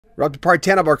We're up to part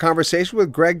 10 of our conversation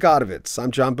with Greg Godovitz.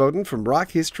 I'm John Beaudin from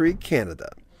Rock History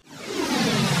Canada.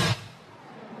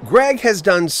 Greg has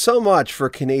done so much for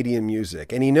Canadian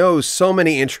music, and he knows so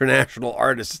many international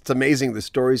artists. It's amazing the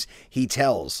stories he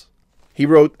tells. He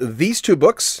wrote these 2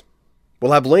 books.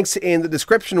 We'll have links in the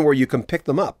description where you can pick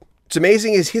them up. It's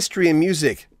amazing his history in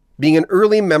music, being an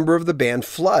early member of the band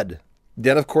Flood.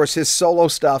 Then, of course, his solo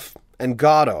stuff and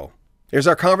Goddo. Here's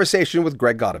our conversation with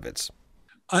Greg Godovitz.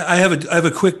 I have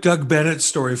a quick Doug Bennett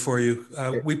story for you.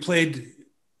 We played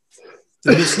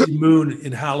the Misty Moon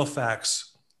in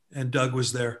Halifax, and Doug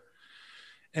was there.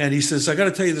 And he says, I got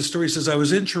to tell you the story. He says, I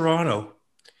was in Toronto.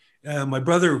 I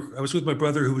was with my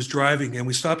brother who was driving, and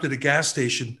we stopped at a gas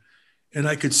station, and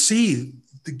I could see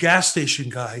the gas station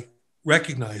guy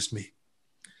recognized me.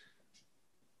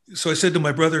 So I said to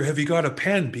my brother, have you got a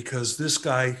pen? Because this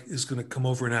guy is going to come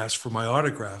over and ask for my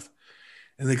autograph.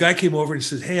 And the guy came over and he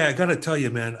said, hey, I got to tell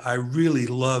you, man, I really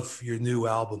love your new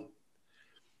album.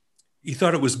 He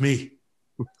thought it was me.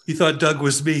 He thought Doug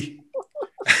was me.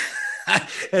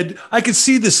 And I could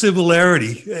see the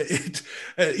similarity.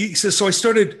 He says, so I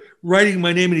started writing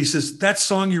my name, and he says, that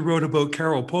song you wrote about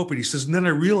Carol Pope. And he says, and then I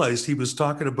realized he was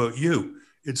talking about you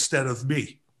instead of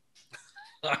me.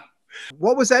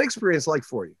 What was that experience like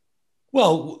for you?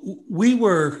 Well,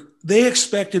 they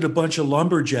expected a bunch of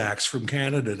lumberjacks from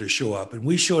Canada to show up, and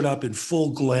we showed up in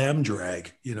full glam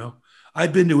drag, you know.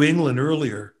 I'd been to England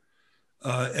earlier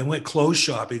and went clothes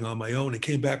shopping on my own and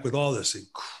came back with all this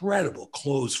incredible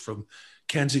clothes from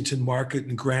Kensington Market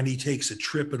and Granny Takes a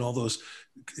Trip and all those,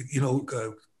 you know,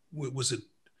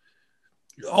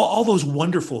 all those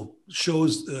wonderful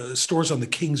stores on the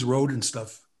King's Road and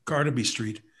stuff, Carnaby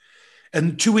Street.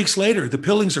 And 2 weeks later, the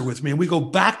Pillings are with me, and we go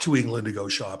back to England to go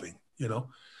shopping, you know?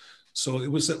 So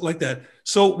it was like that.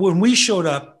 So when we showed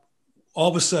up, all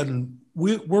of a sudden,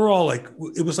 we're all like,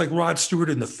 it was like Rod Stewart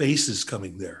and the Faces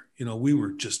coming there. You know, we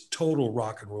were just total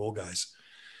rock and roll guys.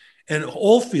 And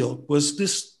Oldfield was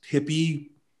this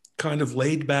hippie, kind of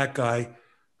laid back guy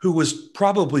who was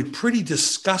probably pretty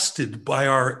disgusted by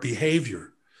our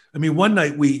behavior. I mean, one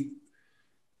night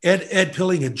Ed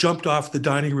Pilling had jumped off the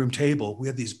dining room table. We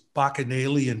had these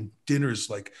bacchanalian dinners,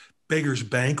 like beggar's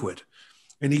banquet.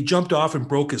 And he jumped off and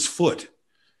broke his foot.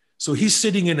 So he's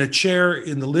sitting in a chair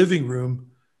in the living room,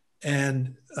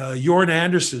 and Jorn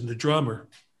Anderson, the drummer,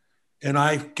 and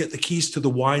I get the keys to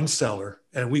the wine cellar,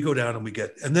 and we go down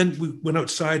and then we went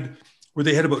outside where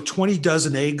they had about 20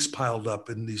 dozen eggs piled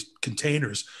up in these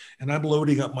containers. And I'm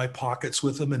loading up my pockets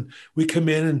with them. And we come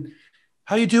in and,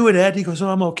 how you doing, Ed? He goes, oh,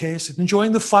 I'm okay. I said,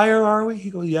 enjoying the fire, are we?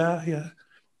 He goes, yeah.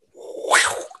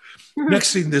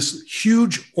 Next thing, this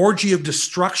huge orgy of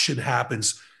destruction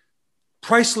happens.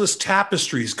 Priceless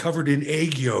tapestries covered in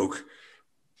egg yolk,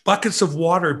 buckets of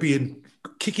water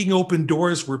kicking open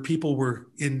doors where people were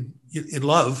in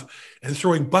love and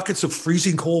throwing buckets of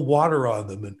freezing cold water on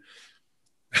them. And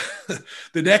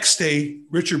the next day,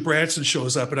 Richard Branson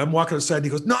shows up, and I'm walking outside, and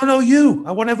he goes, no, you,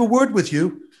 I want to have a word with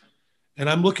you. And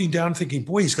I'm looking down thinking,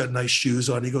 boy, he's got nice shoes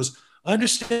on. He goes, I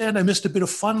understand I missed a bit of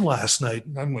fun last night.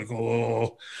 And I'm like,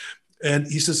 oh. And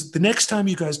he says, the next time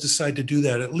you guys decide to do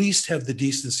that, at least have the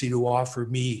decency to offer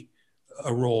me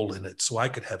a role in it so I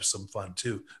could have some fun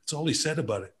too. That's all he said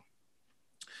about it.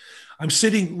 I'm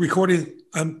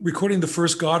recording the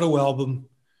first Goddo album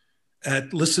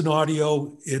at Listen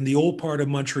Audio in the old part of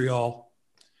Montreal.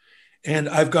 And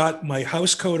I've got my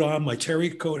house coat on, my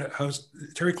terry cloth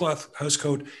house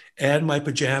coat, and my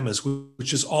pajamas,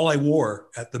 which is all I wore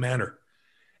at the Manor.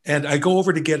 And I go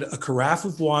over to get a carafe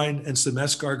of wine and some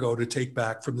escargot to take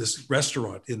back from this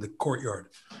restaurant in the courtyard.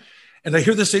 And I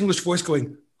hear this English voice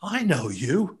going, I know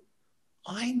you.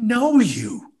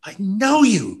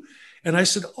 And I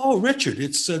said, oh, Richard,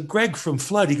 it's Greg from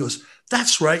Flood. He goes,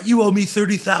 that's right. You owe me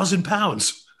 30,000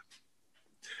 pounds.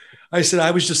 I said,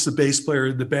 I was just the bass player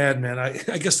in the band, man.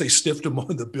 I guess they stiffed him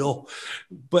on the bill.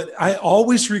 But I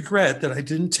always regret that I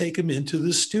didn't take him into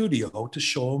the studio to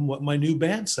show him what my new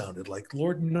band sounded like.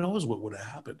 Lord knows what would have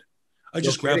happened. I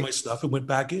just grabbed my stuff and went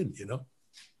back in, you know.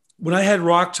 When I had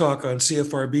Rock Talk on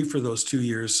CFRB for those 2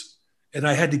 years, and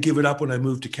I had to give it up when I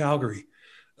moved to Calgary,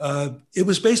 it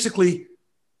was basically,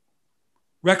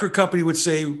 record company would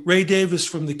say, Ray Davis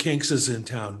from the Kinks is in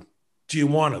town. Do you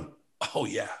want him? Oh,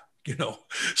 yeah. You know,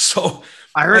 so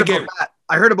I heard about that.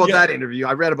 I heard about that interview.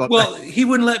 I read about that. Well, he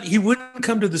wouldn't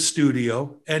come to the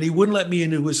studio, and he wouldn't let me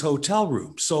into his hotel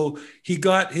room. So he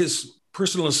got his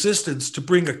personal assistants to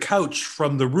bring a couch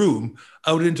from the room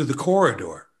out into the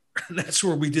corridor. And that's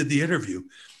where we did the interview.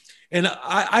 And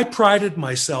I prided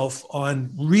myself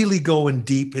on really going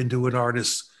deep into an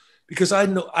artist because I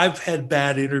know I've had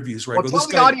bad interviews where Well, I go, tell this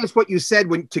the guy, audience what you said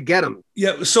to get them.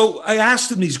 yeah. So I asked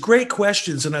him these great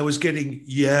questions and I was getting,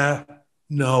 yeah,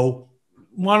 no,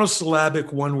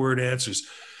 monosyllabic, one word answers.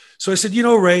 So I said, you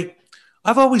know, Ray,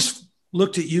 I've always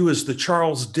looked at you as the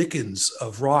Charles Dickens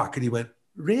of rock. And he went,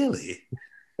 really?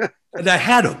 And I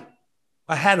had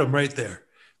him right there.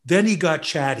 Then he got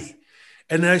chatty.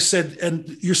 And I said,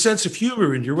 and your sense of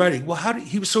humor in your writing, well,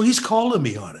 so he's calling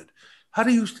me on it.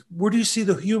 Where do you see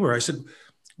the humor? I said,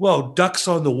 well, Ducks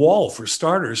on the Wall, for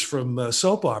starters, from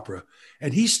soap opera.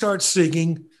 And he starts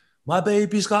singing, my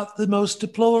baby's got the most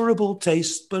deplorable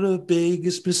taste, but her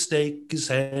biggest mistake is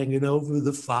hanging over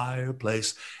the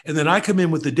fireplace. And then I come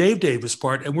in with the Dave Davis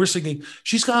part, and we're singing,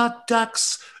 she's got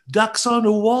ducks on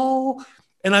the wall.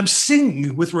 And I'm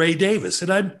singing with Ray Davis.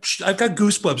 And I've got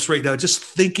goosebumps right now just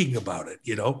thinking about it,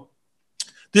 you know.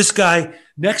 This guy,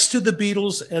 next to the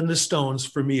Beatles and the Stones,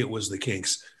 for me, it was the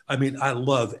Kinks. I mean, I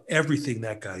love everything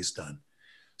that guy's done.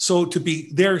 So to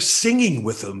be there singing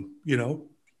with him, you know,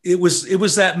 it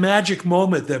was that magic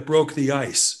moment that broke the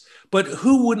ice. But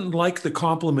who wouldn't like the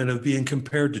compliment of being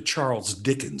compared to Charles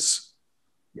Dickens?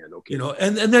 Yeah, no kidding. You know,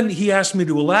 and then he asked me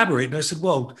to elaborate, and I said,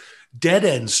 well, Dead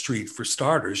End Street, for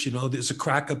starters. You know, there's a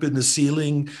crack up in the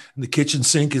ceiling, and the kitchen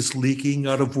sink is leaking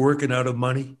out of work and out of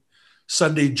money.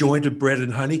 Sunday joint of bread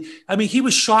and honey. I mean, he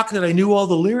was shocked that I knew all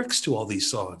the lyrics to all these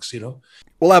songs, you know.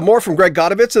 We'll have more from Greg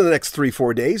Godovitz in the next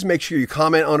 3-4 days. Make sure you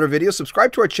comment on our videos,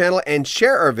 subscribe to our channel, and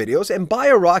share our videos, and buy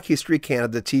a Rock History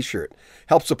Canada t-shirt.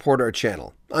 Help support our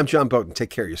channel. I'm John Beaudin. Take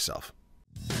care of yourself.